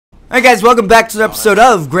Alright guys, welcome back to the episode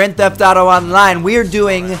of Grand Theft Auto Online. We are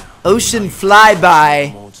doing Ocean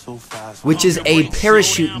Flyby, which is a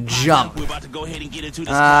parachute jump. Let's go ahead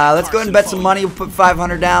and bet some money. We'll put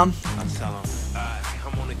 500 down.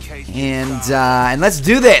 And let's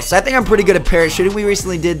do this. I think I'm pretty good at parachuting. We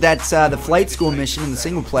recently did that the flight school mission in the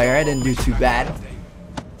single player. I didn't do too bad.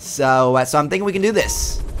 So I'm thinking we can do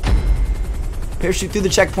this. Parachute through the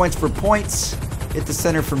checkpoints for points. Hit the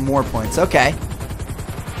center for more points. Okay.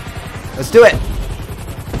 Let's do it.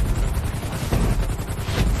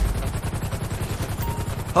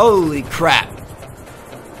 Holy crap.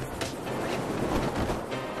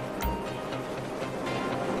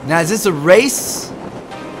 Now, is this a race?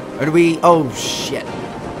 Or do we... Oh, shit.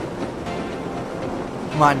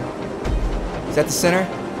 Come on. Is that the center?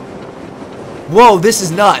 Whoa, this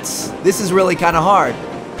is nuts. This is really kind of hard.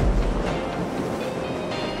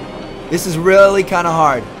 This is really kind of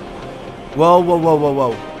hard. Whoa, whoa, whoa, whoa,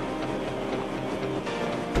 whoa.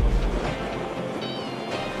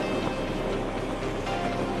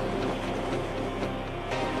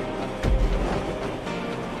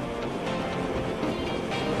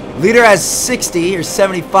 Leader has 60 or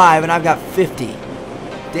 75 and I've got 50.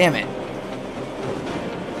 Damn it.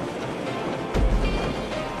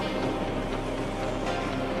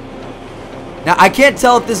 Now I can't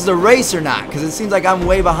tell if this is a race or not because it seems like I'm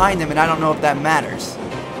way behind him and I don't know if that matters.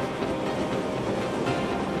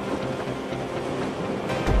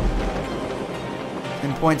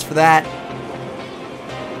 Points for that.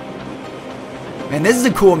 Man, this is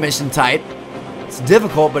a cool mission type. It's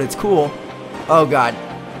difficult, but it's cool. Oh god.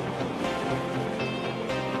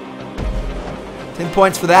 10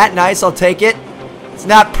 points for that. Nice, I'll take it. It's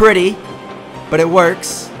not pretty, but it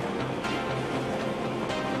works.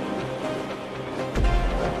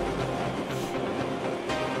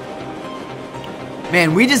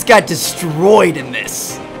 Man, we just got destroyed in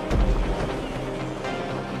this.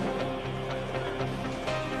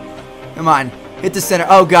 Come on, hit the center.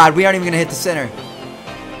 Oh god, we aren't even gonna hit the center.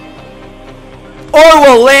 Or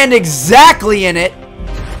we'll land exactly in it.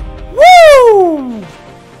 Woo!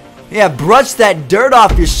 Yeah, brush that dirt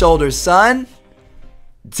off your shoulders, son.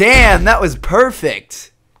 Damn, that was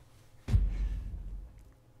perfect.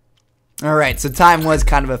 Alright, so time was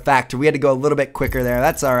kind of a factor. We had to go a little bit quicker there.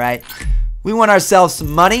 That's alright. We won ourselves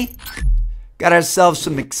some money. Got ourselves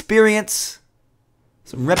some experience.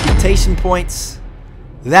 Some reputation points.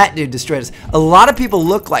 That dude destroyed us. A lot of people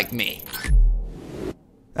look like me.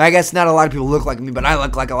 I guess not a lot of people look like me, but I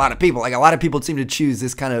look like a lot of people. Like a lot of people seem to choose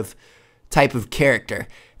this kind of type of character.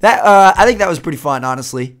 That I think that was pretty fun,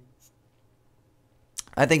 honestly.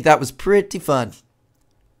 I think that was pretty fun.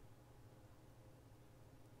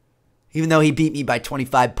 Even though he beat me by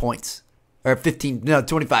 25 points. Or 15, no,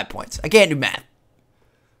 25 points. I can't do math.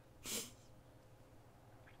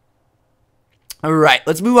 Alright,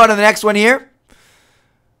 let's move on to the next one here.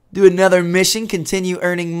 Do another mission, continue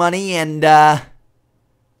earning money, and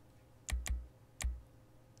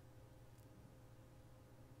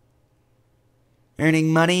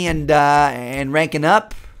ranking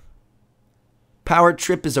up. Power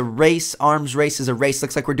trip is a race. Arms race is a race.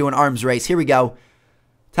 Looks like we're doing arms race. Here we go.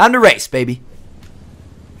 Time to race, baby.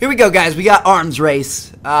 Here we go, guys. We got arms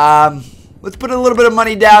race. Let's put a little bit of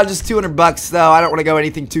money down. Just 200 bucks, though. I don't want to go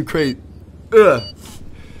anything too crazy. Ugh.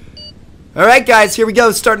 Alright guys, here we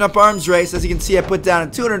go, starting up arms race. As you can see, I put down a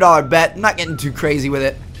 $200 bet. I'm not getting too crazy with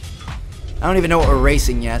it. I don't even know what we're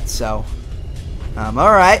racing yet, so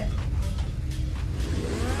alright.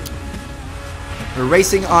 We're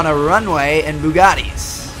racing on a runway in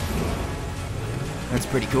Bugattis. That's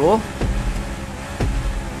pretty cool.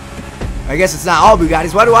 I guess it's not all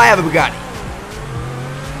Bugattis. Why do I have a Bugatti?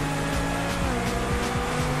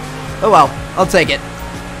 Oh well, I'll take it.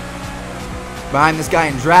 Behind this guy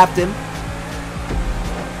and draft him.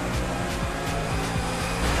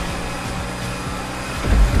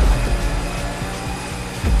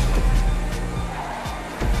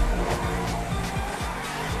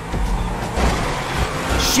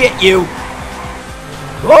 Shit, you.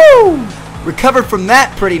 Woo! Recovered from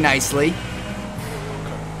that pretty nicely.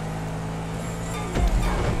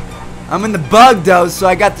 I'm in the bug though, so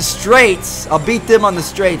I got the straights. I'll beat them on the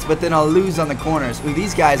straights, but then I'll lose on the corners. Ooh,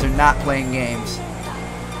 these guys are not playing games.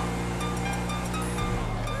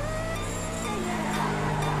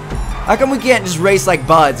 How come we can't just race like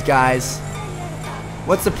buds, guys?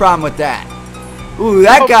 What's the problem with that? Ooh,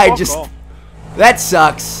 that guy just... That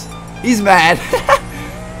sucks. He's mad.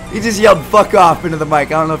 He just yelled "fuck off" into the mic.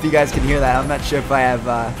 I don't know if you guys can hear that. I'm not sure if I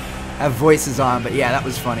have voices on, but yeah, that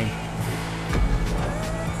was funny.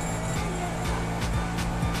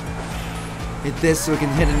 Hit this so we can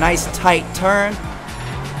hit a nice tight turn.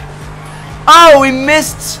 Oh, we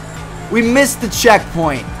missed. We missed the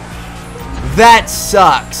checkpoint. That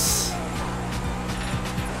sucks.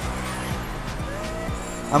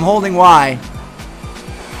 I'm holding Y.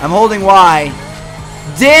 I'm holding Y.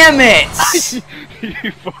 Damn it!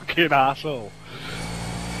 You fucking asshole.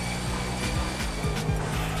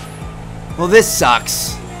 Well, this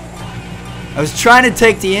sucks. I was trying to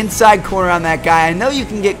take the inside corner on that guy. I know you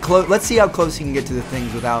can get close. Let's see how close you can get to the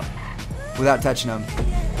things without touching them.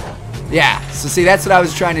 Yeah, so see, that's what I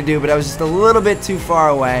was trying to do, but I was just a little bit too far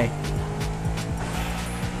away.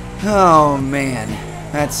 Oh, man.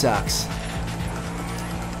 That sucks.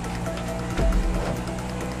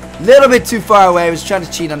 Little bit too far away. I was trying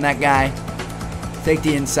to cheat on that guy. Take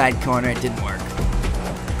the inside corner. It didn't work.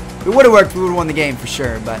 If it would have worked, we would have won the game for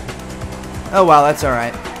sure, but oh well, that's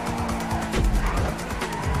alright.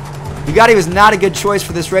 Bugatti was not a good choice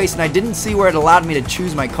for this race, and I didn't see where it allowed me to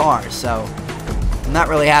choose my car, so I'm not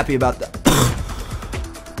really happy about that.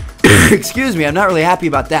 Excuse me, I'm not really happy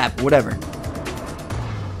about that, but whatever.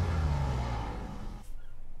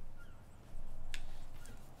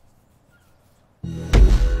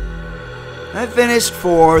 I finished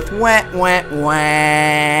 4th. Wah, wah,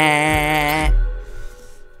 wah.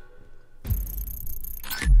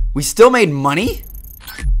 We still made money?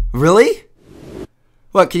 Really?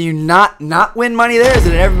 What, can you not win money there? Is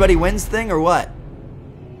it an everybody wins thing or what?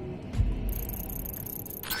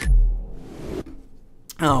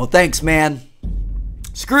 Oh, thanks, man.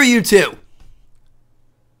 Screw you too.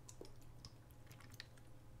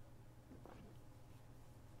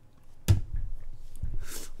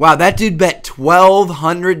 Wow, that dude bet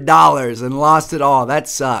 $1,200 and lost it all. That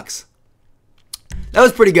Sucks. That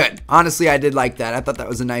was pretty good. Honestly, I did like that. I thought that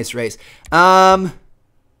was a nice race. Bunch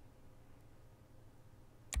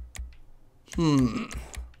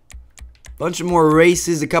of more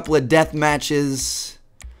races, a couple of death matches.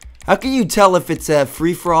 How can you tell if it's a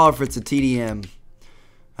free-for-all or if it's a TDM?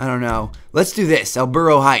 I don't know. Let's do this.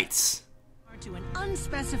 Alburo Heights.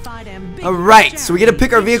 Alright, so we get to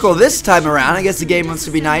pick our vehicle this time around. I guess the game wants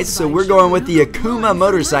to be nice, so we're going with the Akuma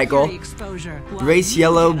motorcycle. Race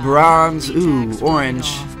yellow, bronze, ooh,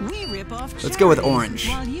 orange. Let's go with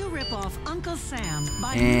orange.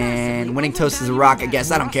 And winning toast is a rock, I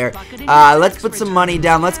guess. I don't care. Let's put some money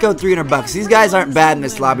down. Let's go 300 bucks. These guys aren't bad in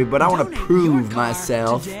this lobby, but I want to prove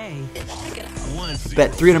myself.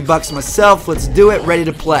 Bet 300 bucks myself. Let's do it. Ready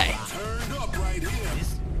to play.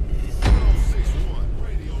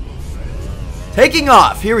 Taking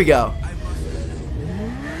off. Here we go.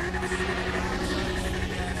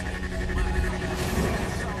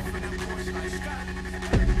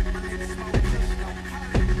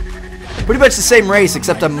 Pretty much the same race,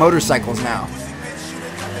 except on motorcycles now.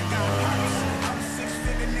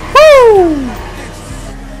 Woo!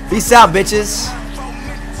 Peace out, bitches.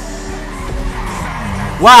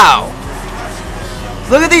 Wow.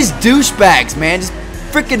 Look at these douchebags, man. Just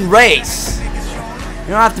freaking race. You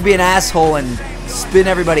don't have to be an asshole and spin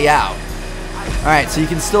everybody out. Alright, so you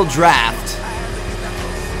can still draft.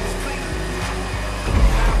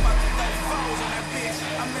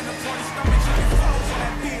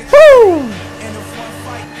 Woo!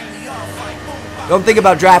 Don't think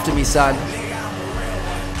about drafting me, son.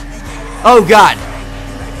 Oh, God.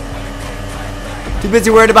 Too busy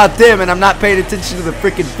worried about them, and I'm not paying attention to the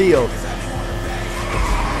freaking field.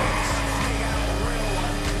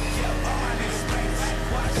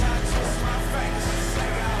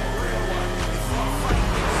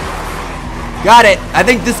 Got it. I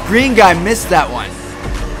think this green guy missed that one.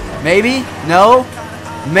 Maybe? No?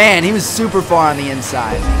 Man, he was super far on the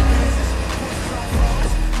inside.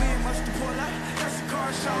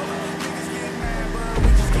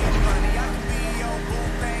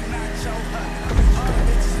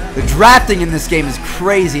 The drafting in this game is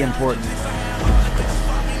crazy important.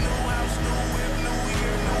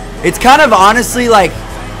 It's kind of honestly like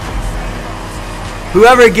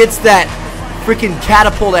whoever gets that freaking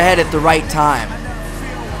catapult ahead at the right time.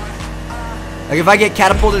 Like if I get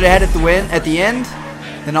catapulted ahead at the end,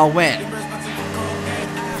 then I'll win.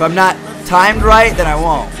 If I'm not timed right, then I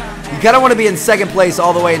won't. You kind of want to be in second place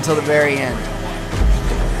all the way until the very end.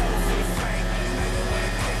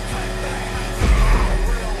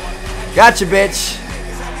 Gotcha, bitch.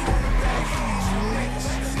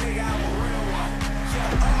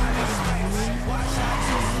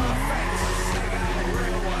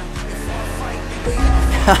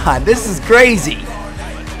 This is crazy.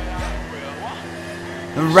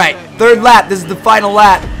 Alright, third lap. This is the final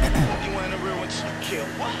lap.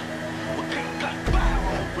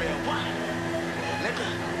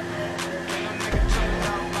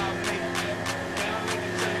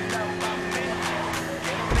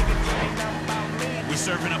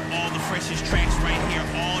 serving up all the freshest tracks right here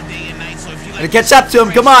all day and night. So if you Gotta catch up to him.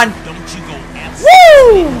 Come on. don't you go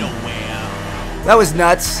absolutely Woo! nowhere. That was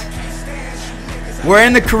nuts. We're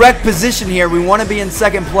in the correct position here. We want to be in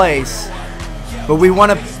second place, but we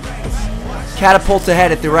want to catapult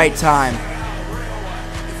ahead at the right time.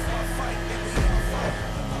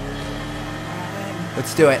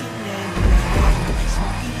 Let's do it.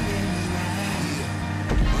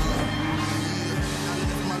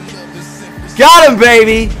 Got him,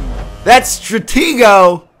 baby. That's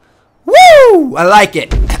Stratego. Woo! I like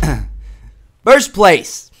it. First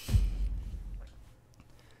place.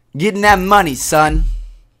 Getting that money, son.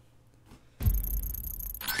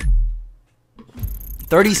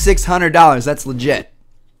 $3,600. That's legit.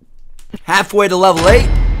 Halfway to level 8.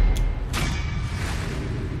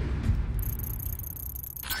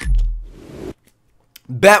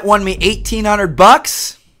 Bet won me 1,800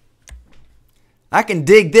 bucks. I can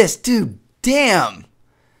dig this, dude. Damn.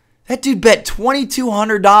 That dude bet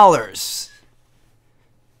 $2,200.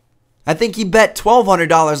 I think he bet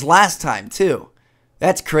 $1,200 last time too.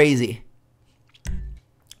 That's crazy.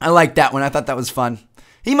 I like that one. I thought that was fun.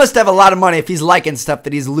 He must have a lot of money if he's liking stuff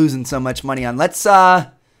that he's losing so much money on. Let's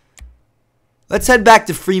head back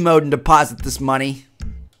to free mode and deposit this money.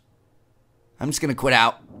 I'm just gonna quit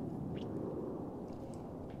out.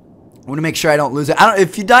 I want to make sure I don't lose it.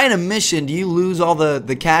 If you die in a mission, do you lose all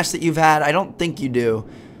the cash that you've had? I don't think you do,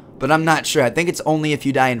 but I'm not sure. I think it's only if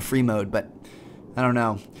you die in free mode, but I don't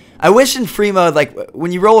know. I wish in free mode, like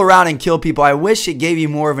when you roll around and kill people, I wish it gave you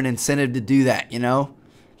more of an incentive to do that, you know?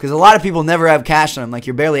 Because a lot of people never have cash on them. Like,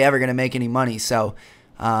 you're barely ever going to make any money. So,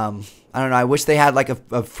 I don't know. I wish they had like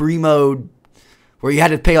a free mode where you had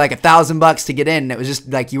to pay like $1,000 to get in. And it was just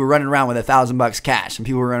like you were running around with $1,000 cash and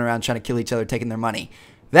people were running around trying to kill each other, taking their money.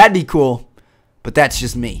 That'd be cool, but that's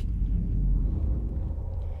just me.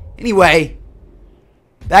 Anyway,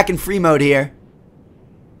 back in free mode here.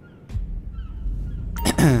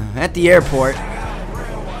 At the airport.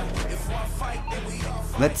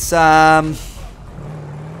 Let's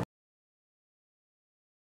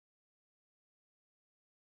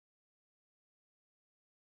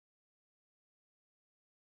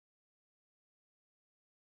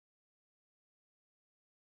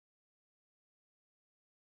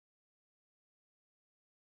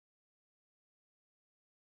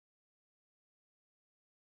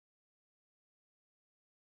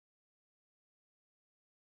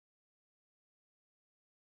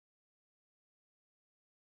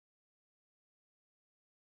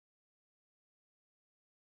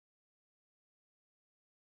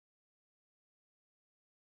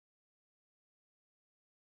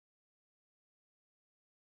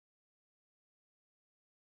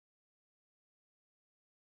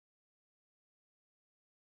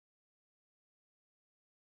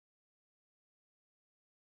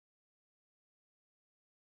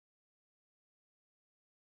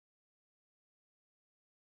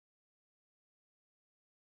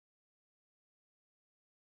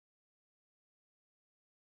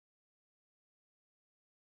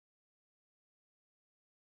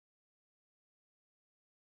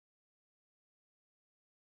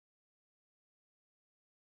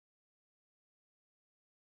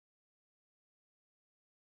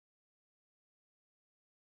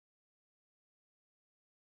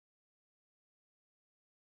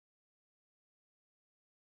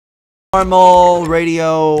normal,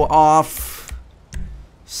 radio off,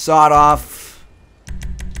 sawed off.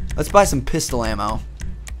 Let's buy some pistol ammo.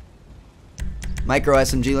 Micro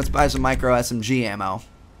SMG. Let's buy some micro SMG ammo.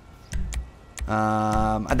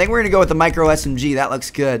 I think we're going to go with the micro SMG. That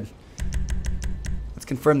looks good. Let's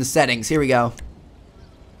confirm the settings. Here we go.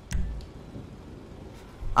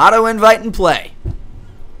 Auto invite and play.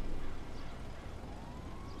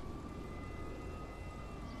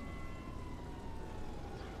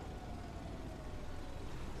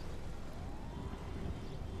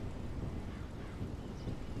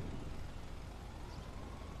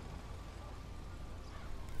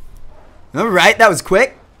 All right, that was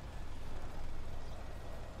quick.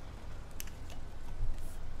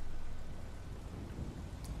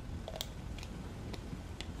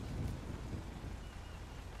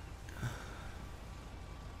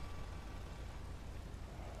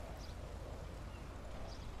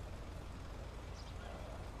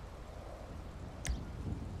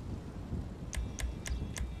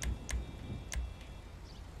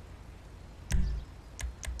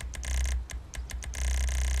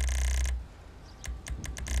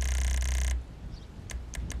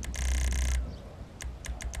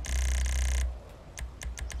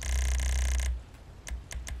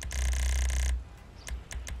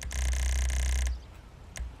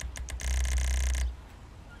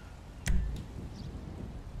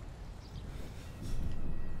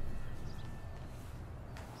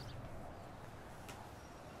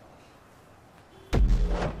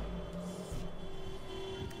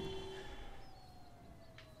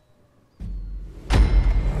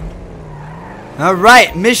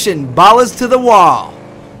 Alright, mission. Ballas to the wall.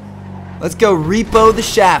 Let's go repo the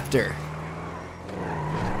shafter.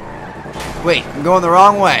 Wait, I'm going the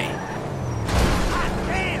wrong way.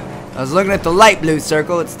 I was looking at the light blue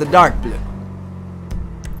circle. It's the dark blue.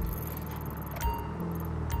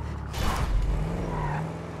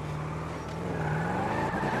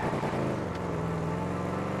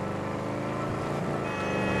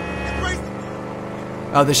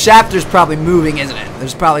 Oh, the shafter's probably moving, isn't it?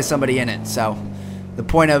 There's probably somebody in it, so the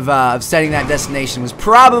point of setting that destination was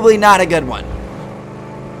probably not a good one.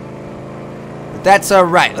 But that's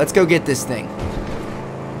alright. Let's go get this thing.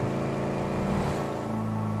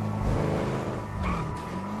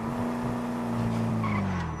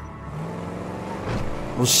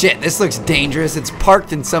 Well, shit, this looks dangerous. It's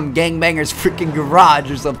parked in some gangbanger's freaking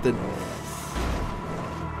garage or something.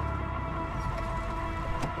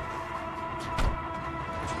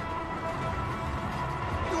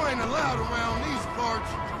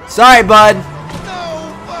 Sorry, bud.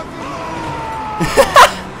 No fucking.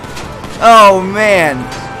 Oh, man.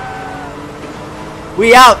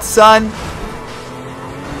 We out, son.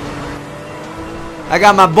 I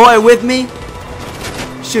got my boy with me.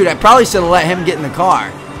 Shoot, I probably should have let him get in the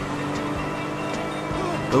car.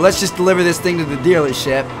 But let's just deliver this thing to the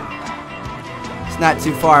dealership. It's not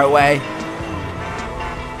too far away.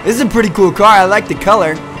 This is a pretty cool car. I like the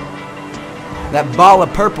color. That ball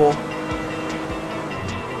of purple.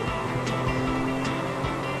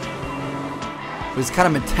 It's kind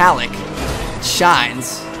of metallic. It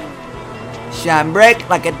shines. Shine bright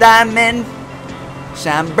like a diamond.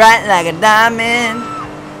 Shine bright like a diamond.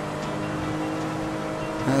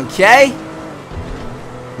 Okay.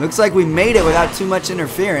 Looks like we made it without too much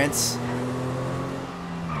interference.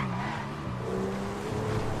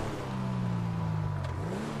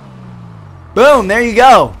 Boom, there you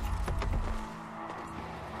go.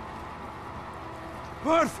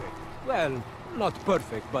 Perfect. Well, not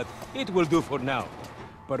perfect, but it will do for now.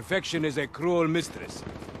 Perfection is a cruel mistress.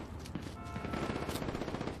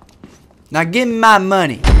 Now give me my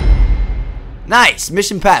money. Nice,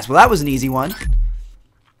 mission passed. Well, that was an easy one.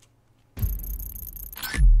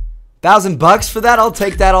 $1,000 for that? I'll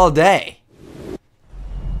take that all day.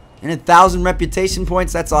 And 1,000 reputation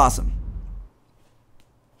points, that's awesome.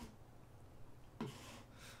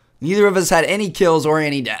 Neither of us had any kills or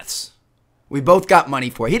any deaths. We both got money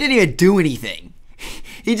for it. He didn't even do anything.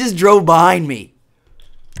 He just drove behind me.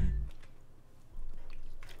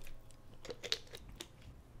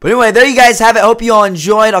 But anyway, there you guys have it. Hope you all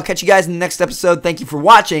enjoyed. I'll catch you guys in the next episode. Thank you for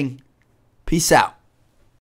watching. Peace out.